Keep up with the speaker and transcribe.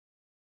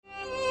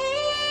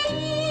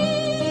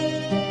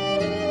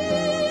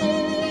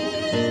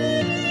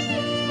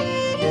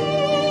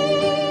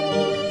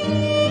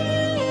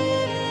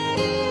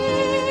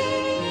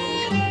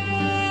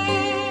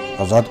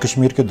آزاد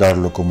کشمیر کے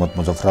دارالحکومت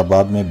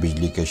مظفرآباد میں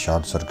بجلی کے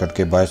شارٹ سرکٹ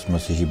کے باعث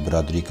مسیحی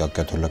برادری کا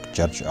کیتھولک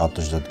چرچ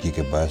آتش زدگی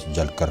کے باعث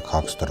جل کر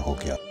خاکستر ہو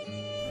گیا۔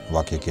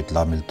 واقعے کی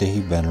اطلاع ملتے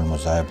ہی بین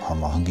المذاہب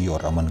ہم آہنگی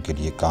اور امن کے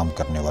لیے کام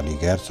کرنے والی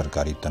غیر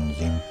سرکاری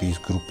تنظیم پیس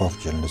گروپ آف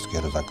جرنلسٹ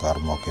کے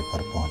رضاکار موقع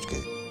پر پہنچ گئے۔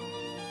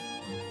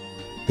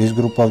 پیس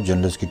گروپ آف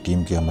جرنلسٹ کی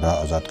ٹیم کے ہمراہ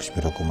آزاد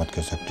کشمیر حکومت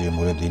کے سیکرٹری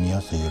امور دینیہ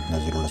سید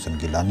نذیر الحسن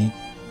گیلانی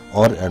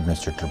اور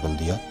ایڈمنسٹریٹر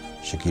بلدیہ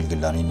شکیل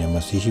گیلانی نے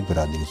مسیحی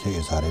برادری سے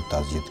اظہار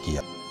تعزیت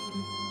کیا۔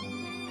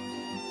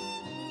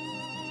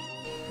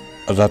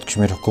 آزاد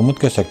کشمیر حکومت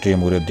کے سیکرٹری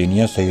امور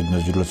دینیہ سید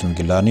نذیر الحسن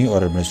گیلانی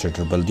اور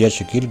ایڈمنسٹریٹر بلدیہ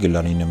شکیل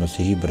گیلانی نے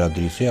مسیحی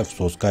برادری سے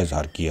افسوس کا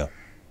اظہار کیا۔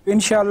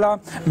 انشاءاللہ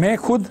میں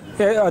خود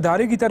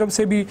ادارے کی طرف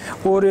سے بھی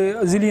اور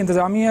ضلعی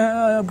انتظامیہ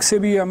سے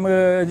بھی ہم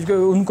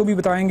ان کو بھی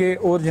بتائیں گے،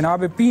 اور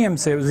جناب پی ایم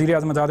سے وزیر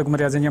اعظم آزاد حکومت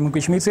ریاست جموں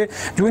کشمیر سے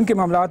جو ان کے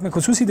معاملات میں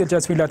خصوصی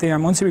دلچسپی لاتے ہیں،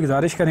 ہم ان سے بھی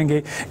گزارش کریں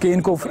گے کہ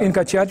ان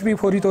کا چرچ بھی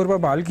فوری طور پر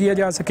بحال کیا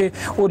جا سکے،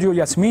 اور جو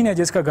یاسمین ہے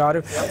جس کا گھر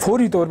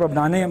فوری طور پر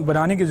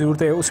بنانے کی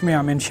ضرورت ہے اس میں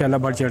ہم انشاءاللہ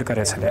بڑھ چڑھ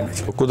کر حصہ لیں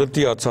گے۔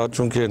 قدرتی حادثات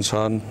چونکہ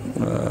انسان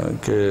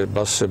کے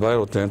بس سے باہر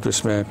ہوتے ہیں تو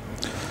اس میں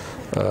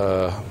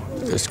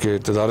اس کے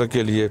تدارک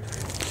کے لیے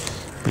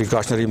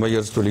پریکاشنری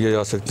میئرز تو لیے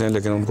جا سکتے ہیں،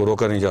 لیکن ان کو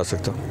روکا نہیں جا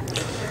سکتا۔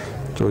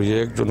 تو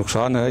یہ جو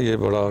نقصان ہے یہ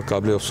بڑا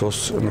قابل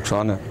افسوس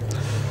نقصان ہے،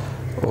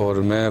 اور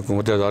میں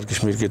حکومت آزاد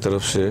کشمیر کی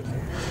طرف سے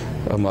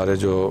ہمارے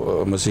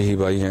جو مسیحی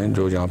بھائی ہیں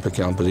جو یہاں پہ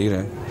قیام پذیر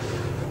ہیں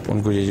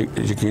ان کو یہ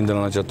یقین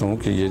دلانا چاہتا ہوں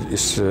کہ یہ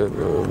اس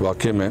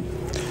واقعے میں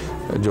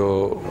جو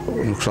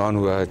نقصان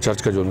ہوا ہے،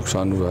 چرچ کا جو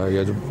نقصان ہوا ہے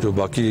یا جو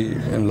باقی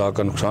املاک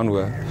کا نقصان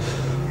ہوا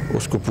ہے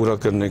اس کو پورا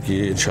کرنے کی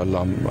انشاءاللہ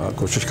ہم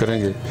کوشش کریں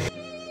گے۔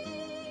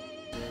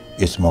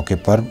 اس موقع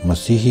پر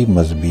مسیحی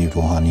مذہبی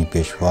روحانی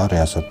پیشوا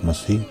ریاست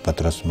مسیح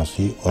پطرس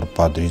مسیح اور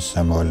پادری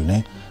سیموئل نے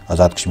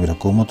آزاد کشمیر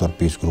حکومت اور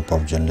پیس گروپ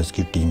آف جرنلسٹ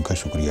کی ٹیم کا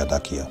شکریہ ادا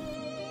کیا۔